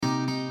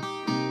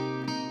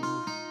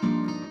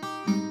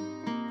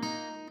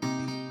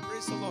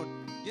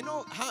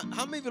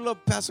How many of you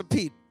love Pastor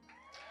Pete?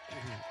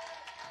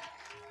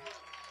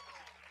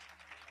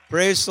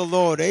 Praise the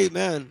Lord.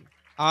 Amen.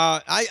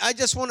 I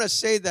just want to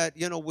say that,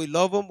 we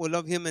love him. We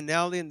love him and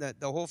Nelly and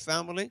the whole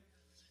family.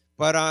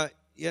 But,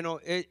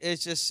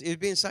 it's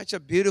been such a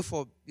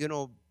beautiful,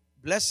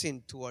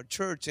 blessing to our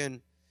church.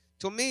 And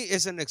to me,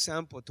 it's an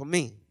example to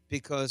me.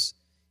 Because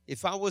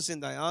if I was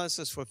in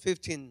dialysis for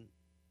 15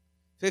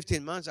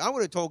 months, I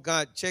would have told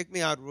God, check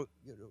me out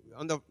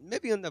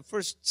maybe in the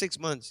first 6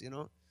 months,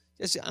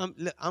 Just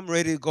I'm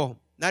ready to go.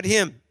 Not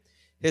him.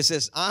 He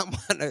says, I'm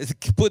going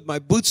to put my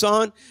boots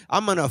on.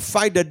 I'm going to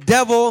fight the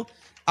devil.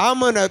 I'm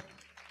going to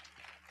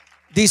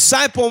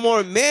disciple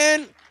more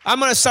men. I'm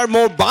going to start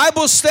more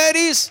Bible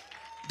studies.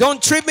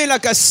 Don't treat me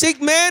like a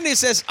sick man. He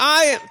says,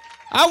 I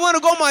want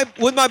to go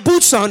with my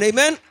boots on.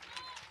 Amen.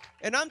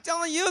 And I'm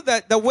telling you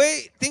that the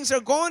way things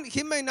are going,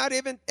 he may not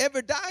even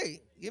ever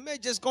die. He may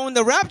just go in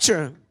the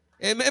rapture.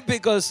 Amen.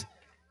 Because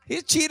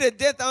he cheated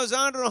death. I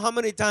don't know how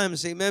many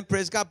times. Amen.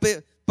 Praise God.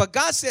 But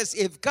God says,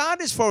 if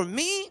God is for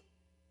me,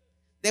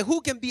 then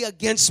who can be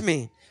against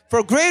me?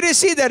 For greater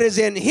is he that is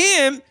in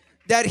him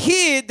that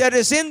he that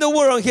is in the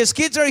world. His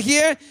kids are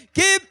here.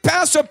 Give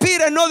Pastor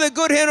Pete another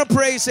good hand of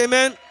praise.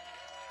 Amen.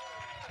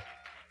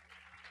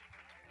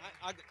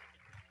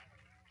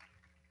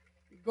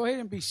 Go ahead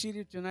and be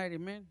seated tonight.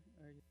 Amen.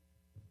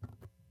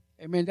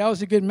 Amen. That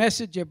was a good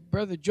message that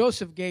Brother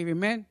Joseph gave.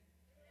 Amen.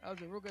 That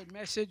was a real good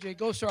message. It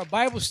goes to our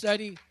Bible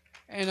study.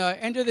 And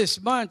end of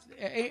this month,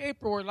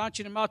 April, we're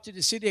launching them out to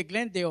the city of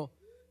Glendale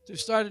to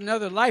start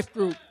another life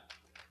group.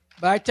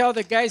 But I tell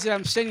the guys that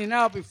I'm sending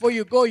out, before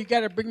you go, you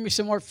got to bring me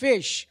some more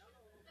fish.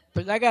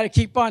 But I got to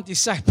keep on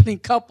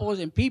discipling couples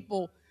and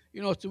people,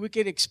 so we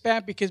can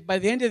expand. Because by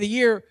the end of the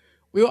year,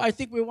 I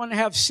think we want to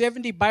have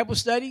 70 Bible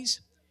studies.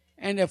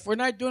 And if we're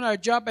not doing our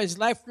job as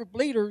life group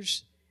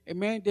leaders,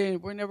 amen, then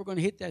we're never going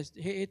to hit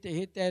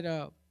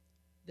that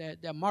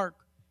mark.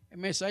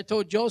 Amen. So I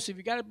told Joseph,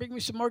 you got to bring me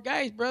some more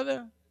guys,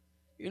 brother.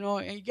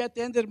 And you got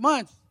the end of the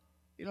month.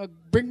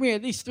 Bring me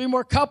at least 3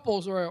 more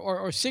couples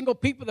or single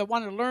people that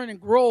want to learn and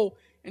grow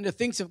in the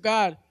things of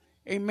God.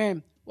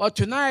 Amen. Well,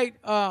 tonight,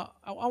 I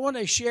want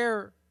to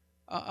share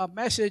a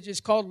message.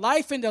 It's called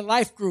Life in the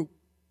Life Group.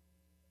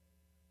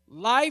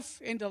 Life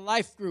in the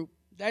Life Group.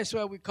 That's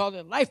why we call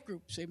it life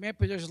groups. Amen.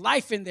 But there's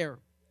life in there.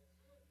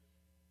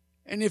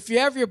 And if you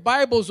have your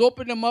Bibles,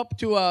 open them up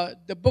to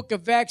the book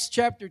of Acts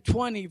chapter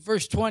 20,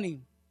 verse 20.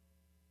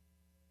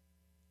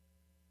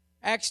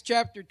 Acts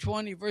chapter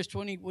 20, verse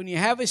 20. When you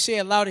have it, say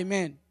aloud,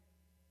 amen.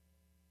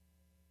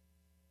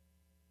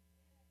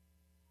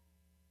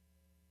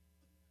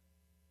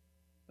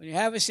 When you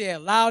have it, say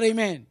aloud,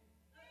 amen.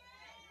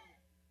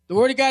 The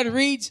Word of God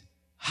reads,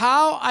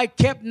 how I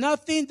kept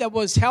nothing that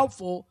was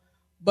helpful,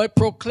 but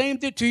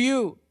proclaimed it to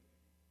you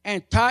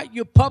and taught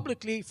you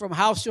publicly from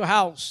house to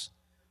house.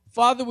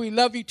 Father, we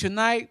love you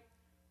tonight.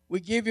 We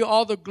give you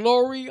all the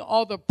glory,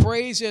 all the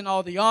praise, and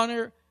all the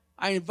honor.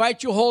 I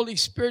invite you, Holy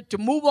Spirit, to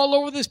move all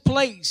over this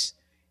place.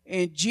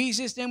 In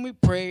Jesus' name we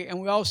pray, and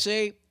we all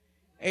say,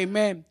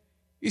 amen.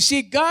 You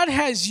see, God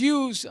has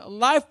used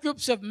life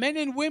groups of men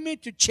and women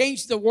to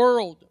change the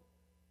world.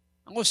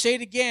 I'm going to say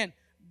it again.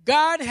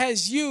 God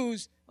has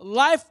used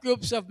life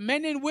groups of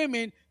men and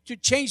women to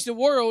change the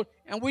world,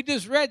 and we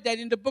just read that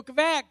in the book of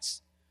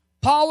Acts.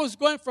 Paul was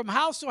going from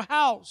house to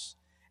house,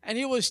 and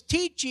he was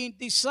teaching,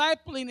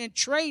 discipling, and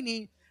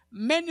training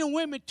men and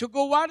women to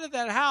go out of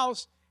that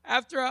house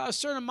after a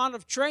certain amount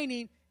of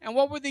training. And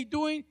what were they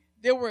doing?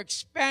 They were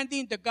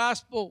expanding the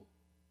gospel.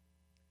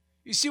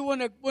 You see,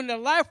 when a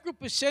life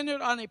group is centered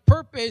on a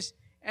purpose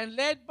and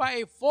led by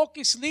a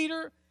focused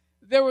leader,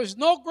 there was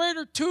no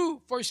greater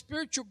tool for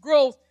spiritual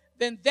growth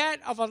than that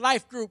of a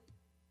life group.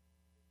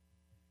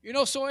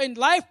 So in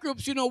life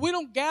groups, we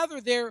don't gather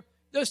there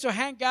just to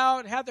hang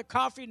out, have the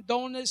coffee and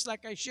donuts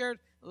like I shared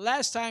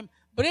last time.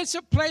 But it's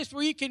a place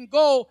where you can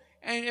go,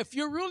 and if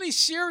you're really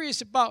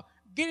serious about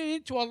getting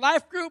into a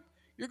life group,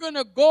 you're going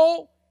to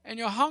go, and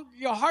your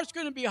heart's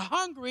going to be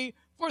hungry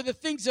for the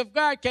things of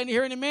God. Can you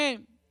hear an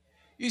amen?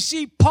 You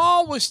see,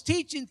 Paul was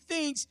teaching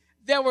things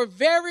that were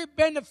very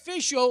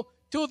beneficial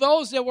to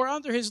those that were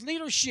under his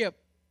leadership.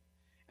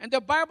 And the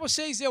Bible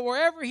says that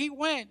wherever he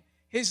went,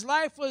 his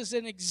life was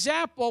an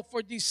example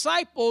for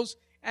disciples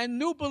and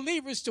new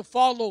believers to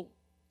follow.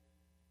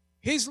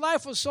 His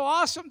life was so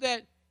awesome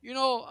that,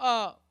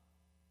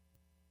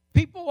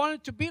 people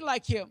wanted to be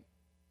like him.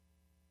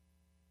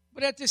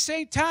 But at the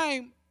same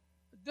time,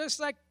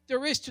 just like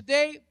there is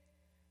today,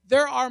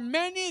 there are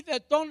many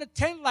that don't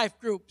attend life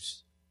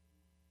groups.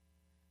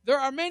 There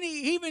are many,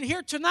 even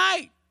here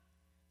tonight,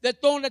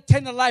 that don't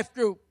attend a life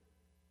group.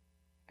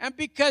 And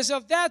because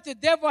of that, the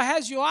devil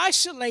has you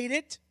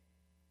isolated.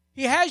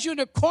 He has you in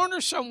a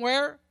corner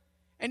somewhere,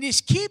 and he's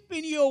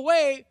keeping you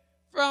away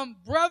from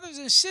brothers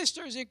and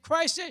sisters in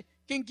Christ that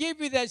can give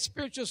you that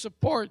spiritual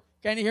support.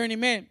 Can you hear an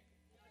amen?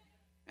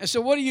 And so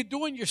what are you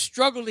doing? You're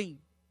struggling.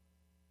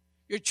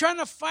 You're trying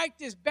to fight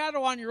this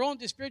battle on your own,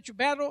 this spiritual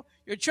battle.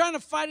 You're trying to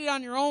fight it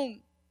on your own.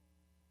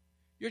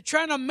 You're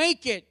trying to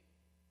make it.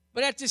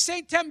 But at the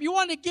same time, you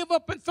want to give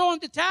up and throw in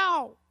the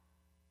towel.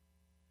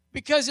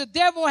 because the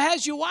devil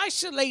has you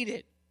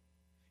isolated.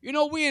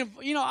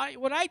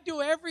 What I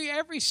do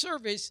every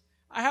service,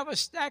 I have a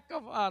stack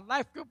of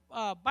life group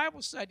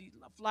Bible study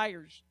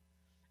flyers,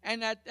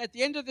 and at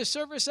the end of the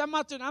service, I'm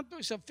out there and I'm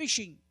doing some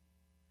fishing.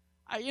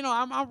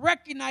 I'm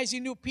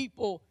recognizing new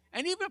people,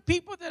 and even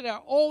people that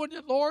are old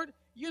in the Lord.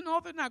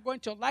 They're not going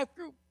to a life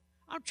group.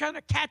 I'm trying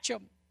to catch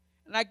them,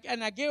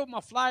 and I gave them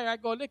a flyer. I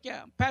go, look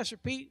at Pastor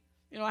Pete.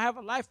 I have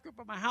a life group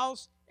at my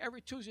house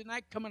every Tuesday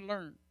night. Come and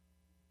learn.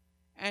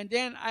 And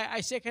then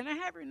I say, can I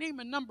have your name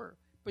and number?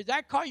 Because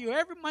I call you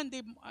every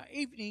Monday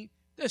evening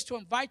just to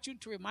invite you,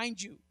 to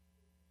remind you.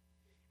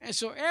 And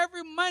so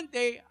every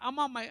Monday, I'm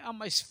on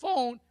my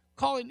phone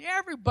calling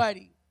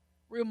everybody,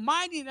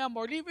 reminding them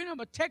or leaving them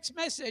a text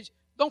message.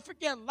 Don't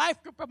forget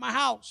life group at my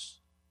house.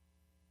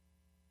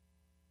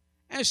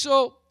 And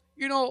so,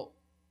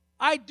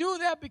 I do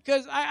that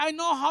because I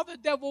know how the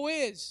devil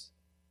is.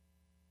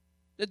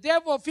 The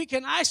devil, if he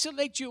can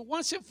isolate you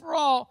once and for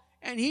all,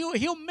 and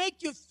he'll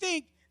make you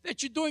think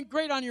that you're doing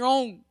great on your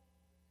own.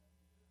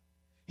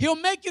 He'll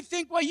make you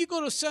think, well, you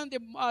go to Sunday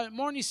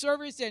morning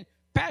service and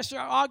Pastor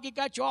Augie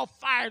got you all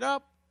fired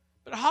up.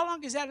 But how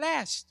long does that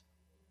last?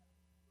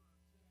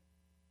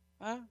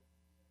 Huh?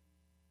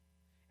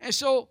 And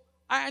so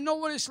I know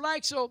what it's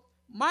like. So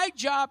my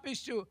job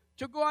is to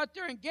go out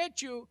there and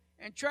get you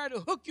and try to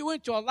hook you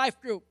into a life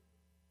group.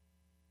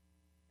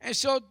 And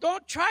so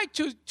don't try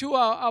to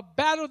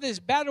battle this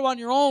battle on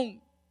your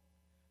own.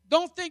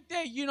 Don't think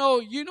that you know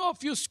a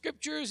few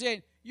scriptures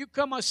and you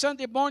come on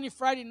Sunday morning,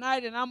 Friday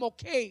night, and I'm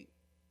okay.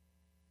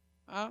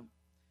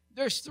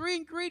 There's 3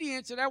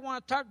 ingredients that I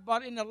want to talk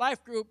about in the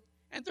life group,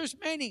 and there's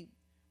many.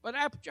 But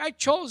I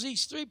chose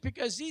these 3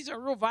 because these are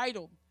real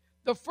vital.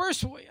 The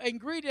first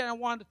ingredient I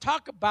want to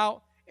talk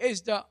about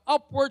is the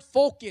upward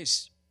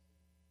focus.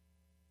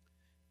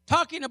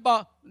 Talking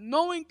about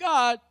knowing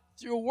God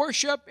through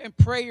worship and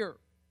prayer.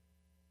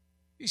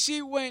 You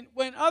see, when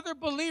other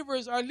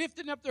believers are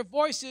lifting up their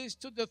voices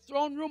to the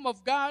throne room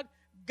of God,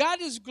 God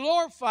is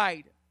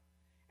glorified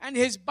and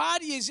his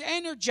body is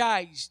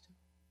energized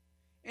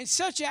in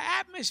such an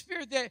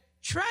atmosphere that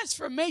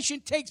transformation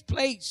takes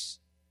place.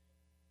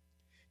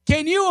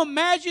 Can you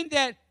imagine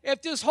that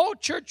if this whole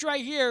church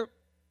right here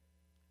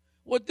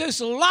would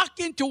just lock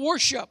into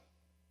worship?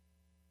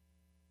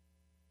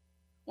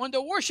 When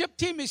the worship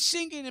team is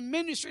singing and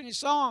ministering a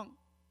song,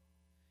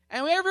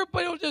 and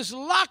everybody will just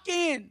lock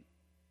in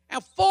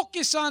and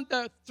focus on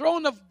the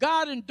throne of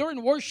God and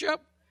during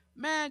worship,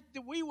 man,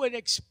 we would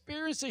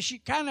experience a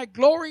Shekinah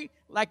glory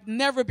like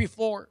never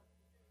before.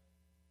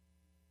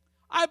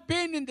 I've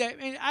been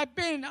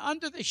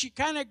under the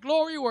Shekinah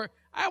glory where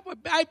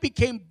I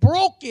became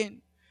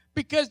broken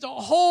because the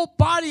whole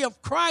body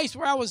of Christ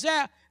where I was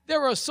at, they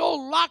were so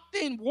locked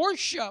in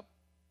worship.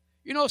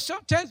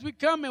 Sometimes we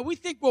come and we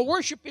think we're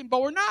worshiping,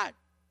 but we're not.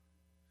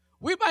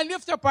 We might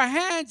lift up our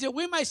hands and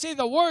we might say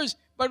the words,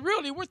 but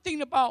really we're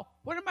thinking about,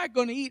 what am I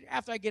going to eat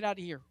after I get out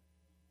of here?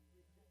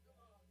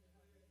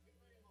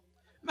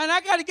 Man,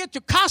 I got to get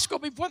to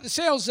Costco before the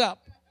sale's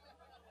up.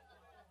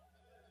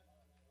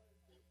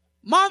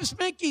 Mom's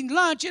making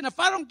lunch, and if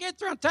I don't get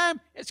there on time,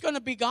 it's going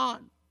to be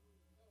gone.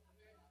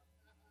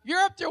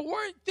 You're up there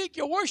think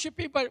you're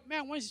worshiping, but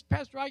man, when's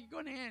Pastor Augie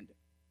going to end?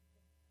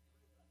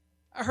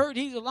 I heard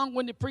he's a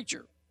long-winded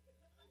preacher.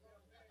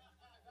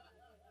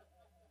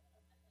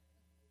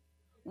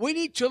 We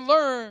need to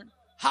learn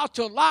how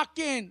to lock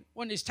in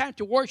when it's time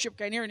to worship.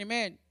 Can I hear an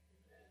amen?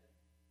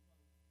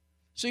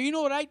 So you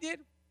know what I did?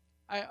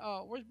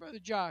 Where's Brother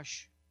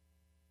Josh?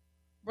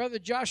 Brother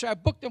Josh, I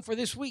booked him for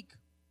this week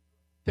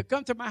to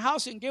come to my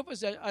house and give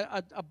us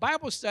a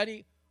Bible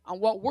study on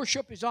what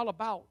worship is all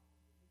about.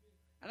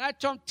 And I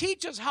told him,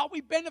 teach us how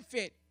we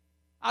benefit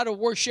out of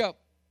worship.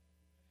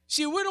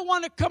 See, we don't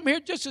want to come here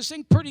just to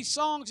sing pretty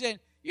songs and,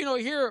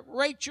 hear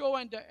Rachel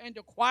and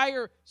the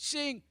choir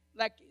sound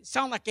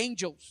like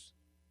angels.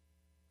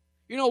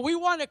 We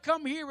want to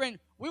come here and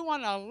we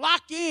want to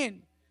lock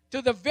in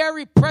to the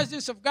very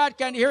presence of God.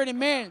 Can you hear an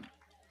amen?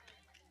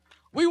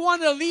 We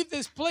want to leave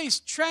this place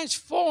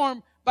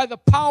transformed by the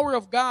power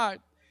of God.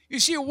 You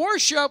see,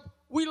 worship,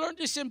 we learned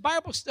this in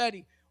Bible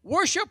study.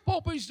 Worship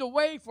opens the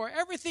way for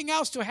everything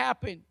else to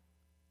happen.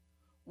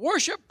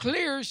 Worship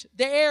clears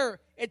the air.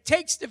 It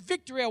takes the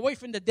victory away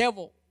from the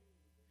devil.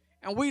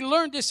 And we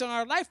learned this in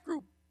our life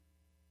group.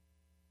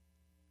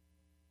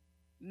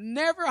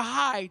 Never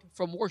hide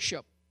from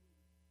worship.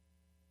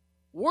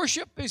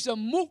 Worship is a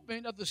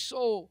movement of the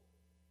soul.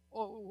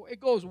 It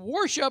goes,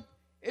 worship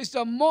is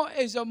a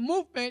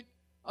movement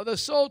of the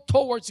soul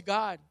towards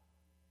God.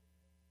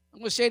 I'm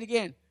going to say it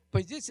again.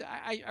 But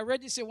I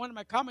read this in one of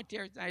my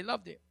commentaries, and I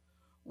loved it.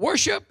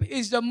 Worship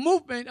is the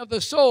movement of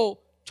the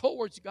soul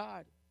towards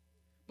God.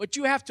 But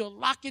you have to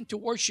lock into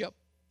worship.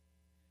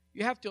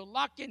 You have to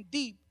lock in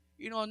deep.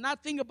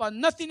 Not think about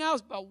nothing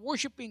else but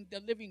worshiping the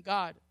living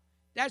God.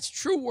 That's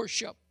true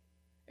worship.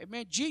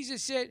 Amen.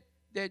 Jesus said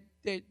that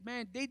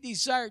man, they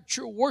desire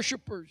true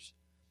worshipers.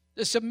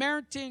 The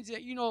Samaritans,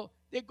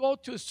 they go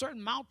to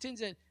certain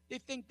mountains and they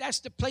think that's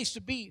the place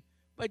to be.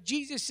 But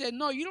Jesus said,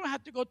 no, you don't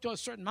have to go to a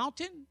certain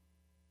mountain.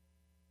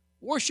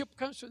 Worship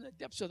comes from the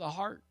depths of the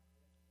heart.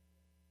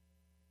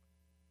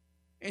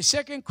 In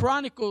 2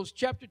 Chronicles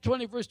chapter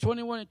 20, verse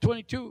 21 and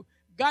 22,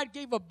 God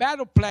gave a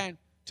battle plan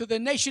to the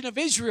nation of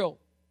Israel.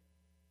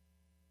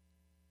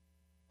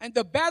 And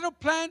the battle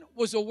plan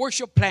was a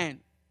worship plan.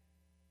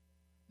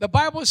 The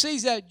Bible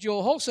says that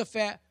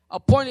Jehoshaphat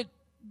appointed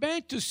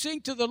men to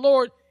sing to the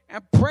Lord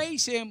and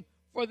praise him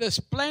for the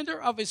splendor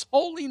of his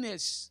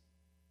holiness.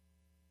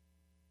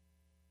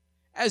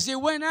 As they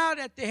went out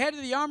at the head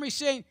of the army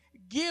saying,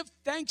 give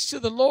thanks to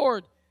the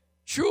Lord.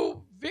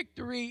 True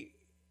victory,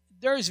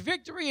 there is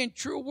victory in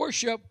true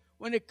worship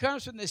when it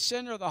comes from the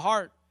center of the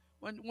heart.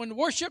 When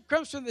worship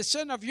comes from the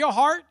center of your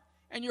heart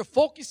and you're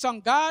focused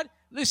on God,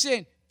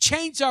 listen,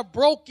 chains are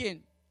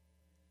broken.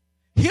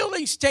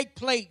 Healings take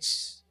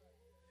place.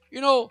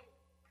 You know,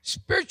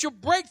 spiritual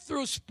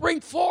breakthroughs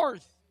spring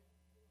forth.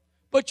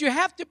 But you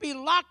have to be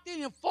locked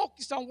in and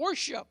focused on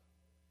worship.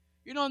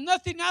 You know,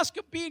 nothing else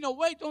could be in the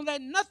way. Don't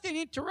let nothing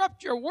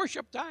interrupt your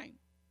worship time.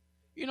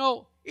 You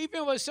know,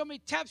 even when somebody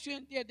taps you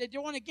and they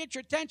want to get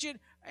your attention,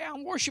 hey,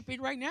 I'm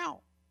worshiping right now.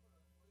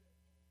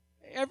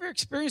 Ever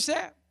experienced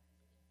that?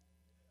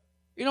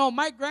 You know,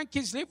 my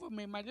grandkids live with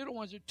me. My little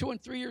ones are 2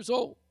 and 3 years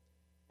old.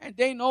 And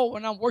they know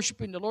when I'm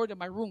worshiping the Lord in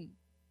my room.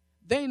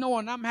 They know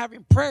when I'm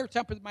having prayer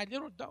time with my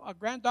little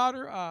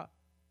granddaughter. I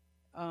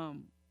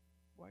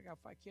got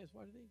 5 kids.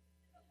 What are they?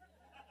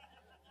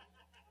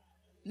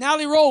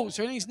 Nally Rose.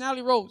 Her name's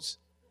Nally Rose.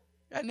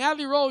 And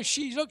Nally Rose,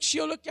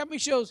 she'll look at me.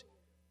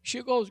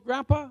 She goes,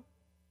 Grandpa,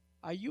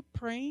 are you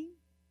praying?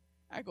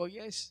 I go,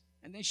 yes.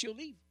 And then she'll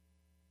leave.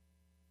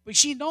 But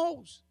she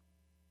knows.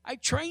 I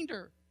trained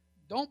her.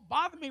 Don't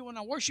bother me when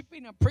I'm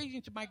worshiping and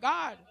praising to my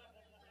God.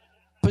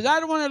 Because I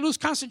don't want to lose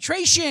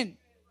concentration.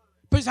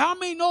 Because how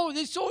many know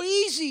it's so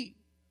easy?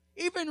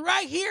 Even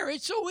right here,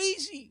 it's so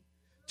easy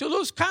to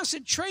lose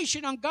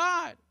concentration on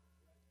God.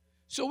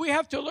 So we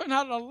have to learn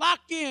how to lock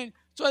in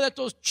so that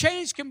those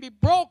chains can be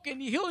broken,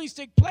 the healings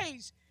take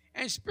place,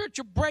 and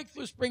spiritual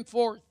breakthroughs spring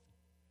forth.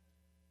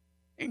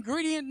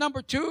 Ingredient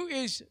number 2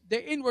 is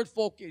the inward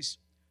focus,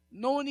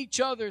 knowing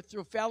each other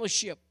through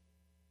fellowship.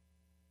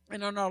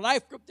 And in our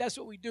life group, that's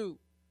what we do.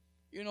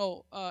 You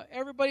know,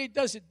 everybody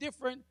does it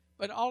different,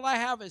 but all I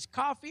have is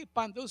coffee,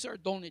 pan dulce, or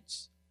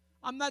donuts.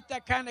 I'm not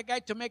that kind of guy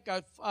to make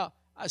a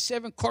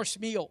 7-course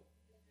meal.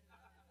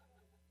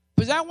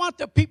 Because I want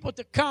the people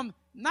to come,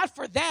 not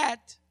for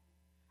that.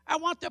 I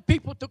want the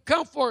people to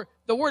come for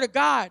the Word of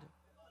God.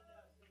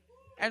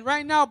 And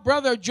right now,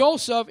 Brother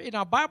Joseph, in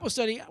our Bible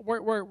study,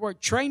 we're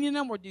training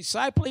them, we're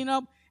discipling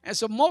them. And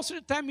so most of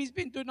the time, he's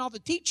been doing all the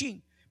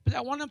teaching. But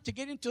I want them to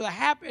get into the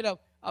habit of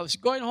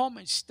going home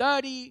and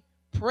study,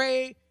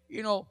 pray,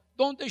 you know,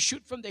 don't just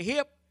shoot from the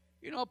hip,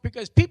 you know,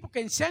 because people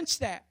can sense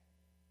that.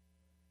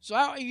 So,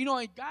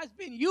 God's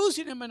been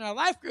using him in our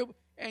life group,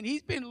 and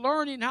he's been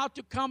learning how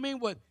to come in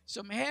with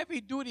some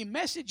heavy-duty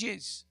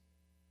messages.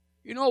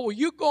 You know, when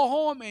you go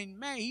home and,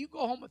 man, you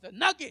go home with a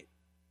nugget.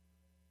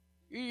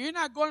 You're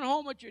not going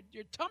home with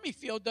your tummy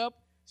filled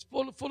up,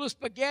 full of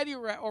spaghetti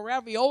or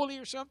ravioli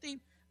or something.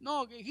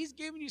 No, he's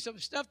giving you some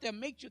stuff that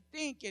makes you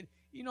think, and,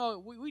 you know,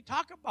 we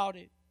talk about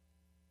it.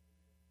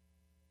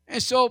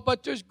 And so,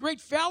 but there's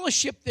great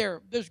fellowship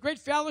there. There's great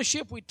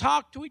fellowship. We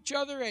talk to each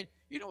other, and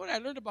you know what I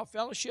learned about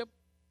fellowship?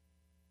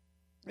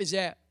 Is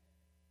that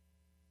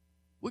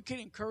we can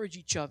encourage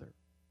each other.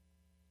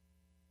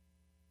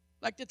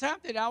 Like the time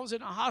that I was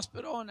in a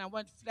hospital and I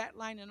went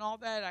flatline and all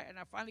that, and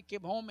I finally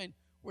came home and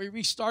we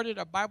restarted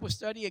our Bible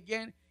study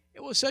again,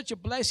 it was such a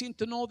blessing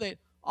to know that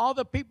all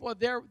the people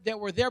there that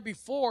were there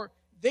before,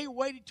 they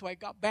waited till I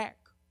got back.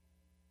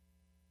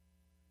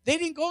 They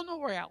didn't go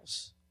nowhere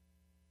else.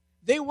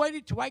 They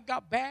waited till I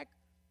got back,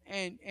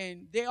 and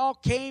they all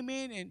came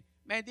in, and,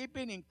 man, they've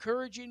been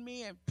encouraging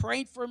me and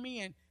praying for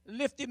me and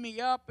lifting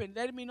me up and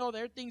letting me know that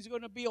everything's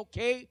going to be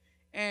okay.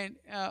 And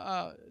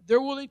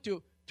they're willing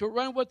to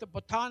run with the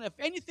baton. If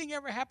anything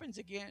ever happens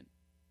again,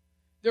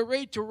 they're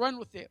ready to run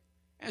with it.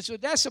 And so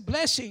that's a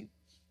blessing.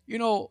 You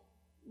know,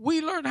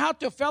 we learn how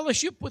to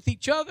fellowship with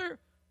each other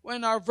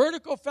when our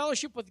vertical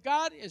fellowship with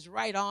God is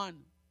right on.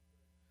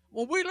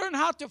 When we learn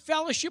how to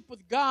fellowship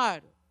with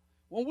God,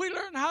 when we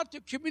learn how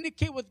to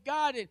communicate with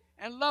God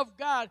and love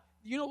God,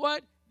 you know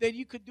what? Then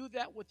you could do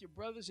that with your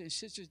brothers and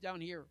sisters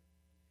down here.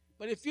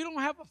 But if you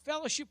don't have a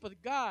fellowship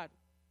with God,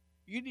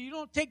 you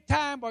don't take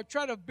time or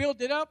try to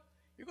build it up,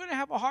 you're going to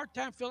have a hard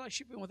time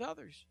fellowshipping with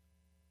others.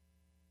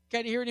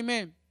 Can you hear an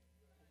amen?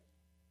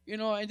 You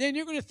know, and then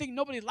you're going to think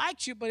nobody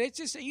likes you, but it's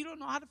just that you don't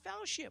know how to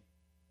fellowship.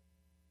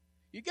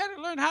 You got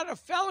to learn how to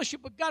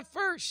fellowship with God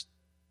first.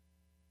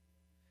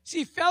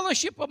 See,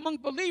 fellowship among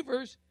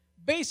believers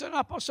based on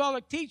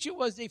apostolic teaching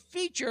was a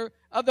feature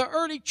of the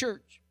early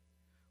church.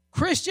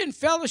 Christian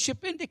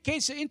fellowship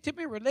indicates an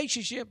intimate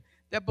relationship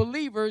that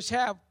believers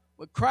have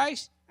with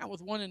Christ and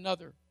with one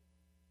another.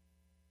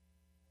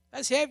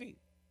 That's heavy.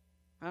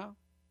 Huh?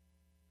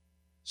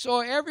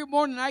 So every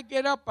morning I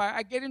get up,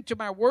 I get into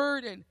my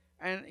word, and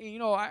you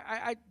know,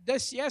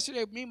 this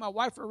yesterday, me and my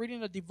wife were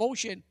reading a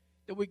devotion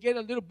that we get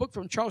a little book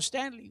from Charles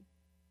Stanley.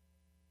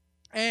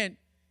 And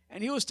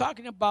he was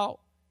talking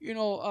about, you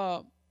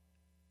know,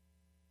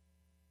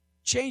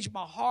 change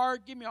my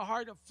heart, give me a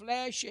heart of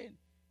flesh, and,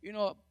 you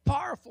know,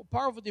 powerful,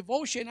 powerful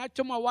devotion. I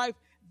told my wife,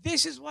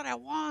 this is what I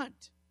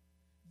want.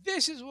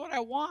 This is what I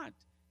want.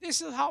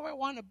 This is how I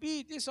want to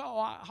be. This is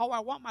how I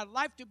want my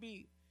life to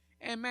be.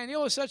 And, man, it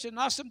was such an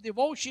awesome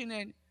devotion,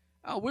 and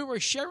we were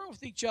sharing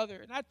with each other.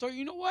 And I told her,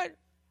 you know what?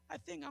 I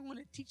think I'm going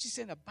to teach this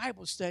in a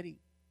Bible study.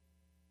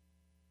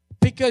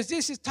 Because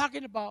this is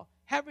talking about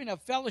having a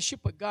fellowship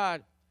with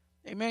God.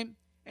 Amen.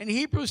 In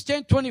Hebrews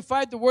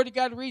 10:25, the Word of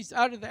God reads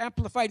out of the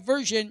Amplified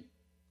Version,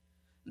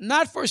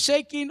 not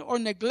forsaking or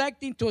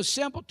neglecting to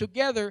assemble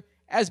together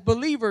as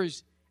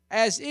believers,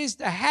 as is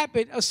the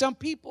habit of some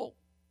people,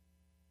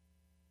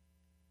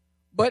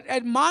 but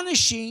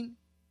admonishing,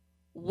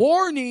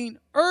 warning,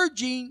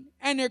 urging,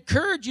 and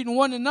encouraging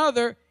one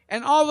another,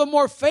 and all the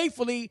more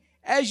faithfully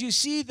as you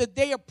see the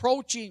day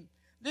approaching.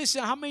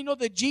 Listen, how many know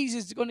that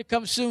Jesus is going to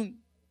come soon?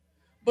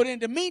 But in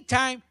the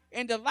meantime,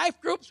 in the life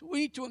groups, we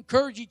need to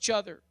encourage each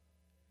other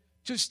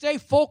to stay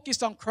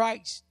focused on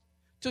Christ,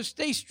 to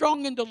stay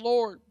strong in the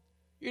Lord.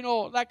 You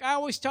know, like I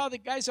always tell the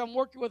guys I'm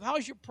working with,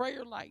 how's your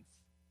prayer life?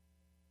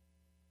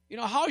 You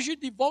know, how's your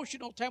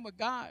devotional time with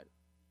God?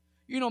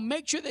 You know,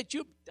 make sure that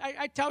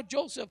I tell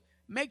Joseph,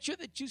 make sure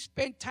that you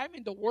spend time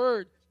in the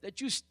Word,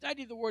 that you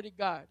study the Word of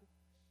God.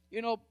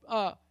 You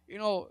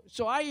know,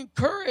 so I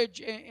encourage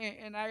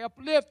and I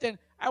uplift, and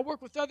I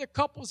work with other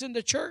couples in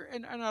the church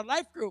and our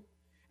life group,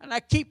 and I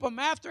keep them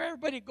after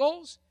everybody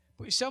goes.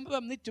 But some of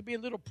them need to be a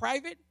little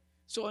private.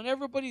 So when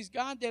everybody's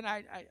gone, then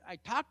I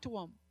talk to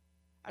them.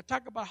 I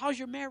talk about how's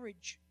your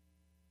marriage,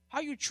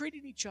 how you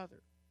treating each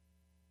other.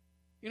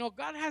 You know,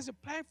 God has a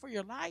plan for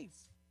your life,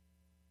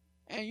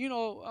 and you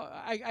know,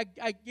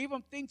 I give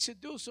them things to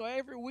do. So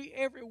every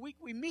week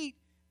we meet,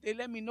 they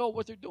let me know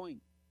what they're doing.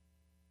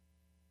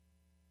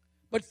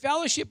 But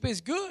fellowship is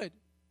good.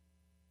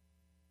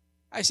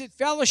 I said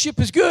fellowship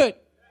is good.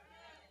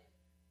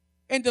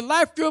 In the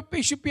life group,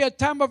 it should be a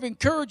time of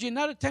encouraging,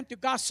 not a time to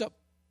gossip.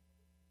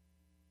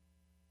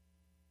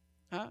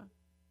 Huh?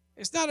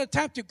 It's not a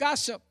time to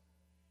gossip.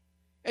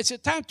 It's a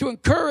time to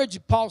encourage,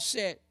 Paul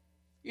said.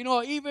 You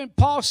know, even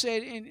Paul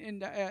said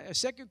in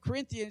 2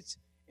 Corinthians,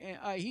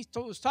 he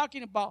was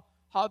talking about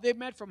how they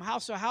met from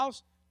house to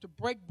house to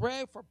break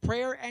bread, for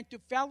prayer, and to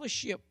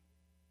fellowship.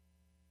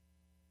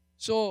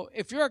 So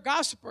if you're a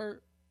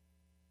gossiper,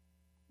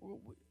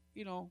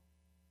 you know,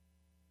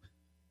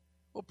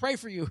 we'll pray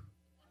for you.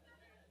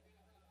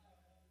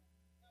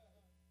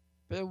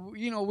 But,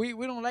 you know, we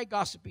don't like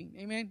gossiping.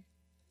 Amen?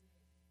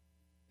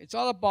 It's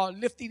all about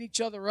lifting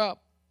each other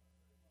up.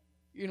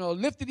 You know,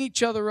 lifting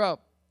each other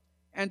up.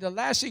 And the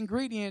last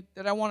ingredient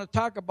that I want to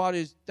talk about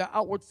is the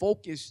outward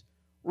focus.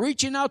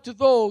 Reaching out to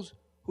those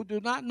who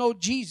do not know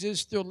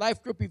Jesus through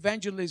life group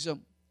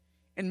evangelism.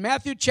 In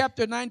Matthew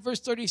chapter 9, verse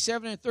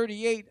 37 and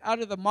 38,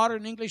 out of the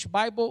Modern English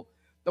Bible,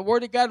 the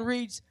Word of God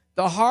reads,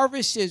 the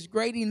harvest is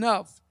great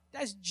enough.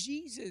 That's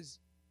Jesus.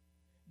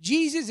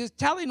 Jesus is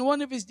telling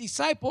one of his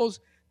disciples,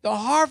 the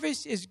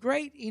harvest is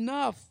great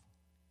enough.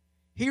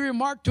 He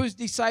remarked to his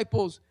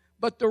disciples,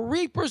 but the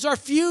reapers are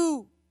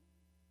few.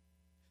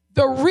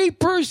 The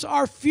reapers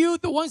are few,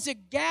 the ones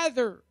that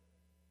gather.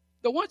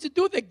 The ones that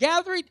do the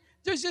gathering,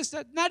 there's just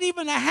not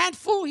even a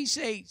handful, he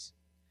says.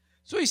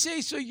 So he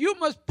says, so you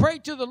must pray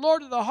to the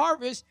Lord of the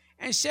harvest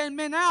and send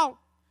men out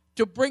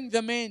to bring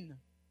them in.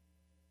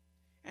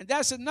 And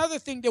that's another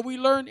thing that we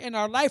learn in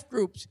our life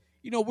groups.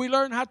 You know, we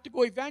learn how to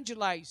go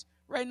evangelize.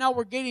 Right now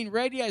we're getting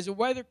ready as the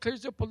weather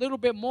clears up a little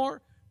bit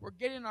more. We're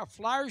getting our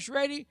flyers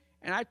ready.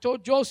 And I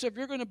told Joseph,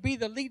 you're going to be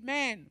the lead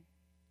man.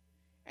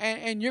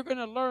 And you're going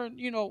to learn,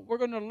 you know, we're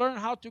going to learn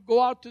how to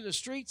go out to the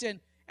streets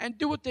and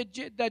do what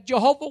the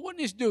Jehovah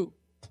Witnesses do.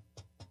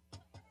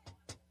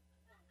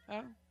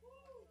 Huh?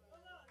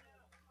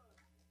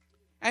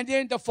 And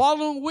then the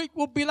following week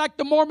will be like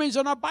the Mormons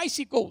on our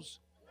bicycles.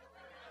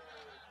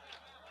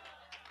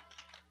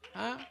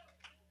 Huh?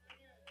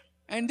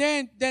 And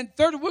then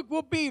third week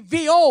will be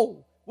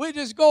VO. We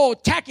just go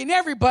attacking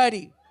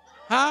everybody.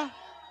 Huh?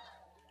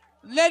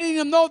 Letting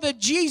them know that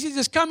Jesus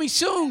is coming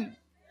soon.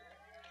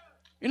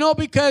 You know,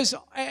 because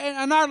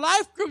in our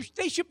life groups,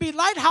 they should be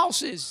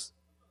lighthouses.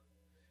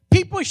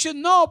 People should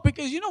know,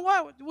 because you know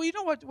what? Well, you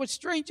know what's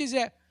strange is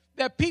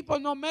that people,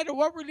 no matter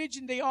what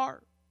religion they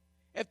are,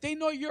 if they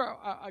know you're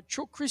a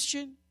true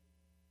Christian,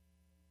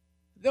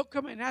 they'll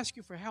come and ask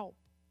you for help.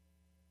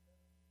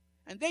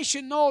 And they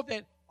should know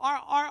that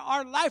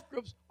our life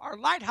groups are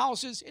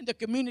lighthouses in the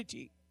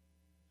community.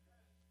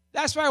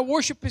 That's why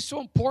worship is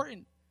so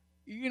important.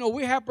 You know,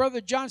 we have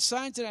Brother John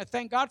Sines, and I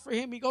thank God for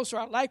him. He goes to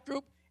our life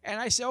group, and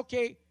I say,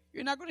 okay,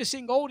 you're not going to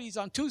sing oldies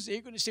on Tuesday.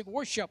 You're going to sing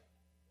worship.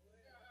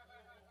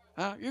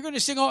 You're going to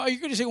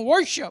sing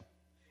worship.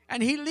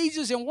 And he leads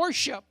us in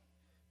worship.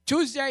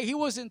 Tuesday, he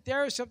wasn't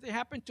there. Something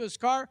happened to his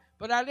car,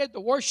 but I led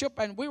the worship,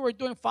 and we were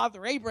doing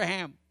Father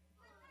Abraham.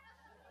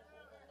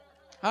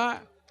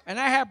 And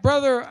I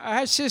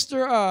had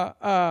sister,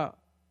 I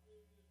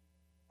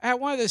had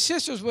one of the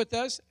sisters with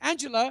us,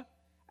 Angela.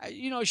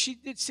 You know, she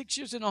did 6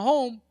 years in a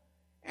home.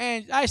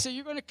 And I said,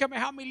 you're going to come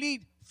and help me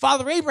lead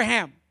Father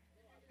Abraham.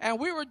 And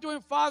we were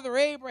doing Father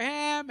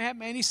Abraham, had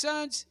many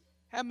sons,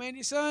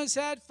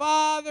 had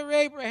Father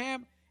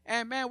Abraham.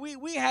 And man,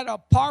 we had a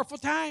powerful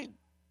time.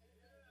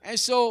 And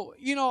so,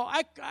 you know,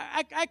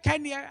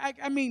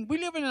 I mean, we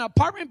live in an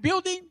apartment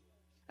building,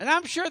 and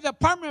I'm sure the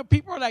apartment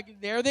people are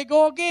like, there they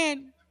go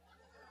again.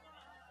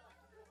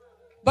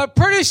 But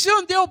pretty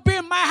soon they'll be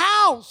in my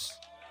house,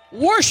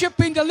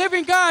 worshiping the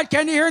living God.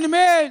 Can you hear an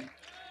amen?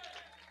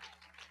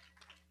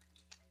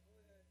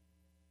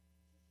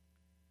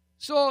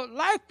 So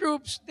life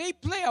groups, they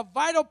play a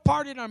vital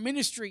part in our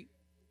ministry.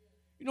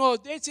 You know,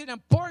 it's an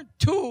important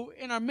tool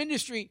in our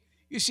ministry.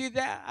 You see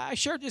that I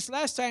shared this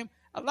last time.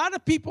 A lot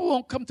of people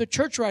won't come to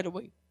church right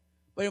away.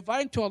 But invite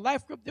them to a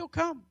life group, they'll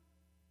come.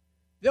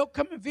 They'll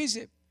come and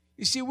visit.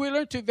 You see, we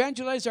learn to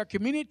evangelize our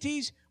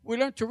communities. We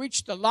learn to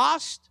reach the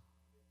lost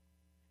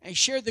and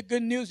share the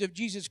good news of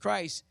Jesus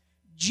Christ.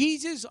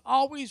 Jesus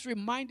always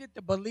reminded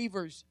the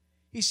believers.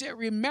 He said,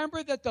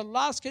 remember that the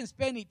lost can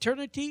spend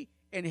eternity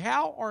in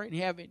hell or in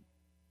heaven.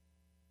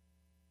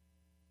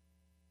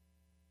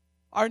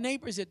 Our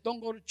neighbors that don't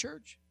go to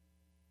church,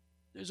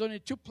 there's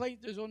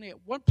only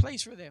one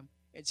place for them.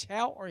 It's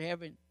hell or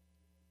heaven.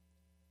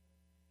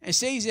 And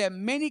says that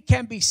many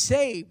can be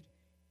saved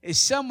if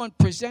someone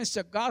presents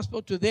the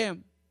gospel to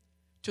them.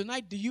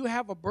 Tonight, do you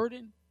have a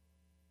burden?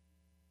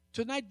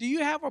 Tonight, do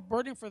you have a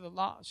burden for the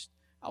lost?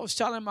 I was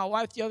telling my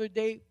wife the other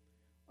day,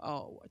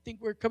 I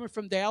think we were coming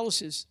from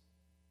dialysis.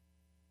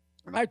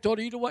 And I told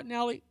her, you know what,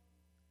 Nellie?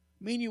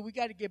 Me and you, we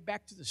got to get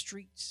back to the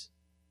streets.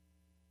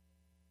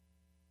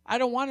 I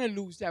don't want to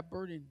lose that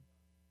burden.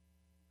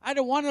 I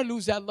don't want to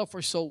lose that love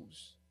for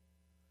souls.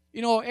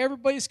 You know,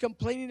 everybody's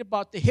complaining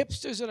about the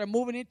hipsters that are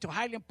moving into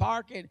Highland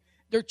Park and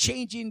they're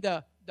changing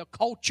the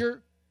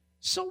culture.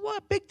 So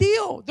what? Big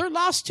deal. They're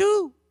lost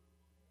too.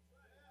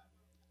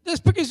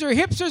 Just because they're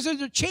hipsters and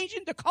they're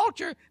changing the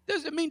culture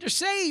doesn't mean they're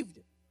saved.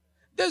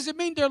 Doesn't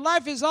mean their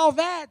life is all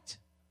that.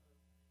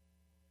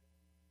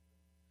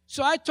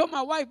 So I told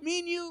my wife, me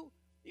and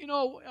you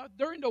know,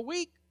 during the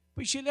week,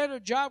 we should let her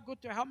job go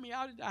to help me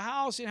out in the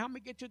house and help me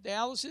get to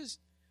dialysis.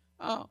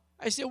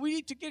 I said, we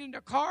need to get in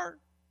the car.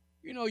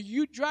 You know,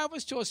 you drive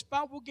us to a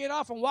spot, we'll get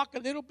off and walk a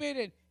little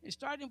bit and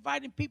start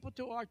inviting people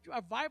to our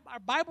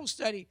Bible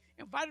study.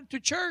 Invite them to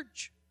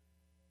church.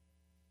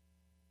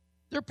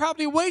 They're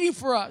probably waiting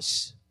for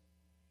us.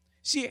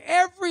 See,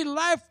 every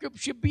life group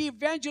should be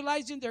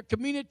evangelizing their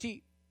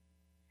community.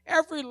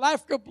 Every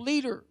life group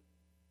leader,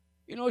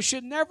 you know,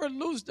 should never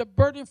lose the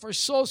burden for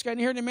souls. Can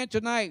you hear an amen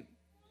tonight?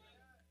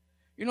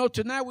 You know,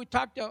 tonight we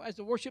talked, as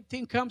the worship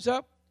team comes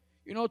up,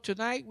 you know,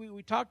 tonight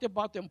we talked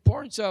about the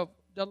importance of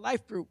the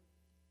life group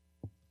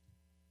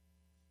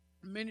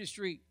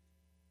ministry.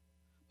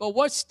 But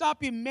what's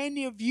stopping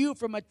many of you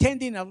from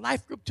attending a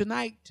life group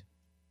tonight?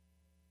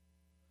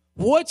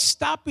 What's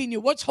stopping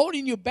you? What's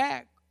holding you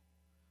back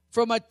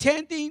from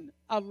attending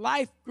a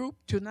life group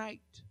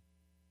tonight?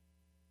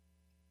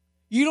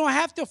 You don't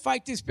have to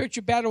fight this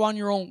spiritual battle on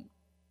your own.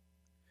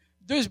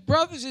 There's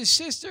brothers and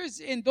sisters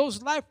in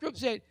those life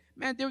groups that,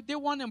 man, they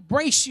want to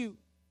embrace you.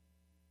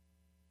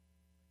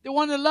 They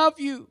want to love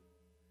you.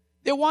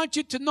 They want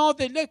you to know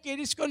that, look,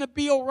 it's going to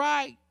be all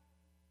right.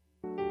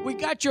 We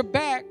got your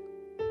back.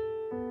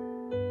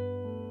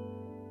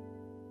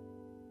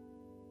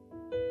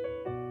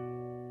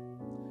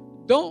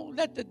 Don't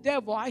let the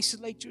devil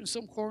isolate you in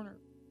some corner,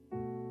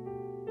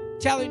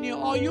 telling you,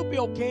 oh, you'll be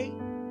okay.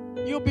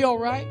 You'll be all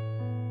right.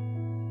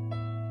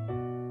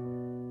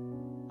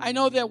 I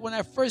know that when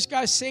I first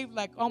got saved,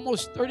 like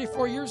almost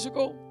 34 years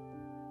ago,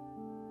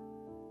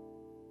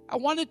 I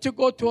wanted to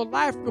go to a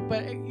life group,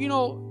 but, you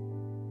know,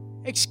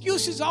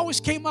 excuses always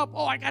came up.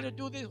 Oh, I got to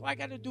do this. Oh, I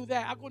got to do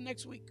that. I'll go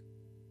next week.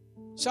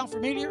 Sound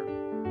familiar?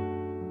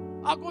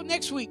 I'll go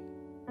next week.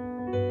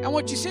 And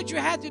what you said you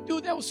had to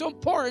do that was so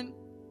important,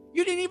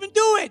 you didn't even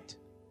do it.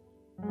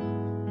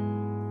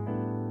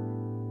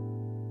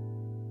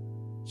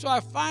 So I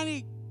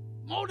finally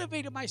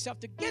motivated myself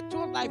to get to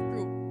a life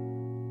group.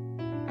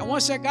 And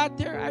once I got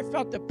there, I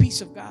felt the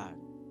peace of God.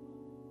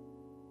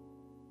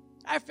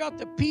 I felt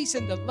the peace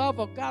and the love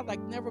of God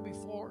like never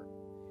before.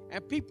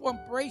 And people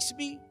embraced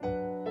me.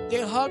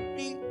 They hugged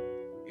me.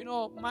 You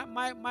know,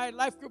 my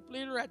life group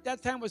leader at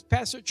that time was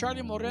Pastor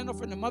Charlie Moreno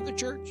from the Mother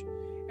Church.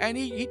 And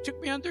he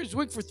took me under his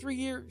wing for 3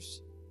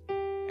 years.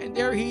 And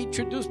there he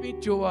introduced me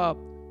to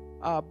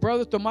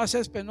Brother Tomas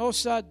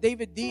Espinosa,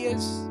 David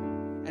Diaz.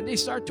 And they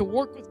started to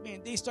work with me.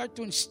 And they started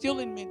to instill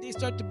in me. And they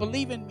started to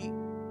believe in me.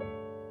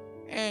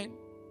 And,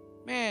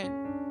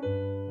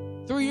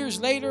 man, 3 years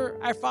later,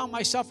 I found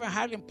myself in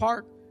Highland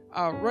Park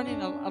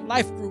running a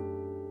life group.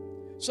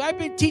 So I've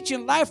been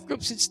teaching life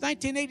groups since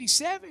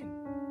 1987.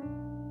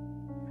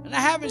 And I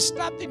haven't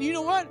stopped. And you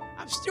know what?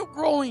 I'm still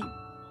growing.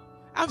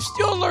 I'm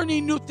still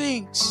learning new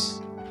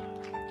things.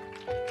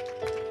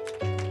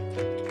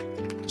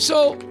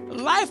 So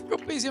life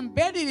group is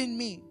embedded in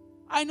me.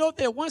 I know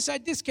that once I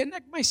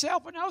disconnect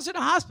myself, when I was in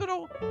the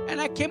hospital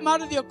and I came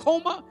out of the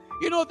coma,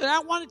 you know that I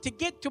wanted to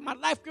get to my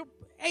life group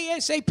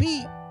ASAP.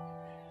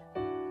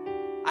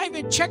 I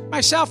even checked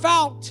myself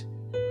out.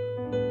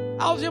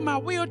 I was in my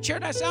wheelchair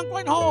and I said, I'm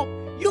going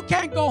home. You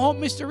can't go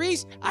home, Mr.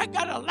 Reese. I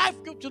got a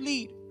life group to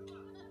lead.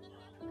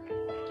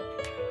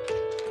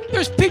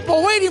 There's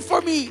people waiting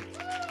for me.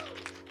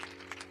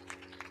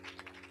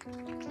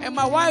 And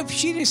my wife,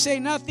 she didn't say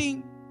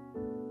nothing.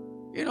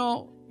 You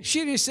know,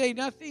 she didn't say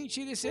nothing.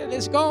 She just said,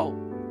 let's go.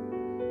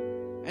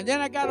 And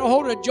then I got a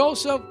hold of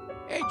Joseph.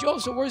 Hey,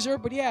 Joseph, where's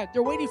everybody at?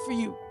 They're waiting for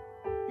you.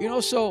 You know,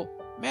 so,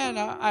 man,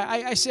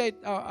 I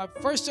said,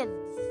 1st of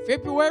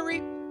February,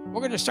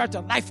 we're going to start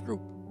the life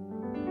group.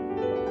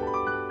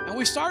 And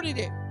we started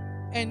it.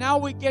 And now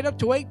we get up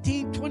to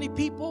 18, 20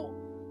 people.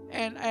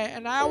 And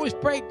I always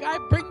pray,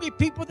 God, bring me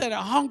people that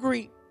are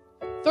hungry,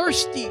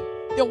 thirsty.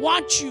 They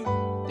want you.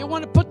 They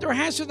want to put their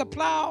hands to the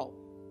plow.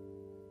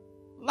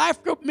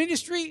 Life group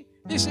ministry,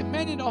 this is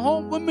men in the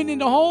home, women in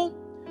the home.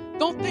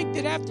 Don't think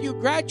that after you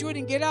graduate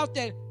and get out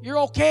that you're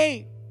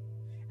okay.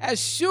 As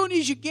soon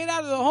as you get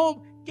out of the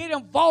home, get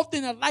involved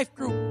in a life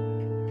group.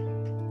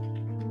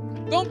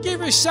 Don't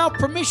give yourself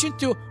permission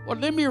to, well,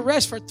 let me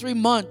rest for 3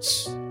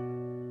 months.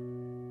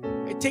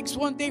 It takes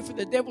one day for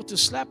the devil to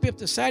slap you up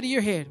the side of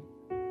your head.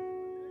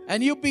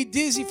 And you'll be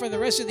dizzy for the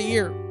rest of the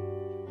year.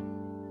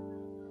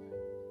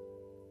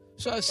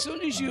 So as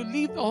soon as you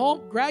leave the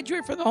home,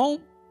 graduate from the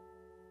home,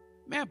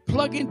 man,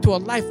 plug into a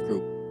life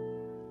group.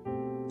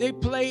 They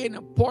play an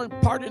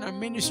important part in our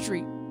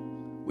ministry.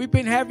 We've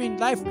been having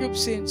life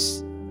groups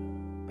since,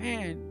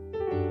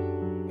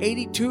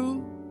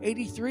 82,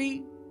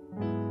 83.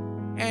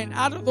 And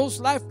out of those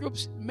life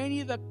groups,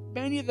 many of the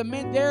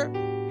men there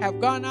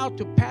have gone out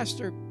to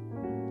pastor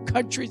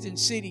countries and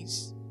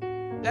cities.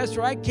 That's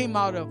where I came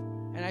out of.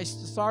 And I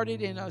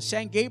started in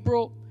San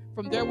Gabriel.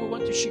 From there, we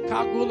went to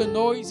Chicago,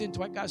 Illinois,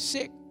 until I got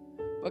sick.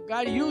 But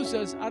God used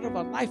us out of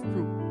a life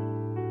group.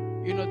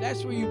 You know,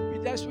 that's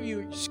where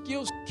your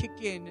skills kick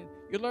in. And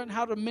you learn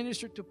how to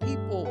minister to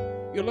people.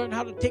 You learn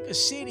how to take a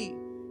city.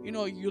 You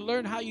know, you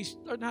learn how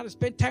to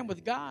spend time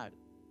with God.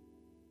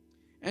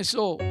 And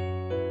so,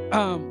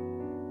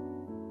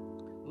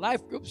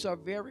 life groups are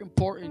very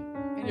important.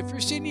 And if you're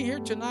sitting here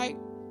tonight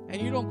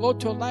and you don't go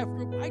to a life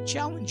group, I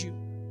challenge you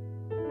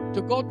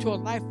to go to a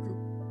life group.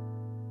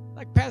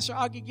 Like Pastor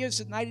Augie gives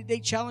a 90-day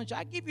challenge,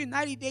 I give you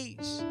 90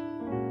 days.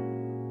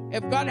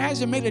 If God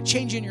hasn't made a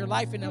change in your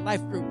life in a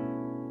life group,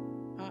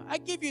 I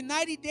give you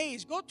 90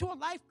 days. Go to a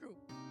life group.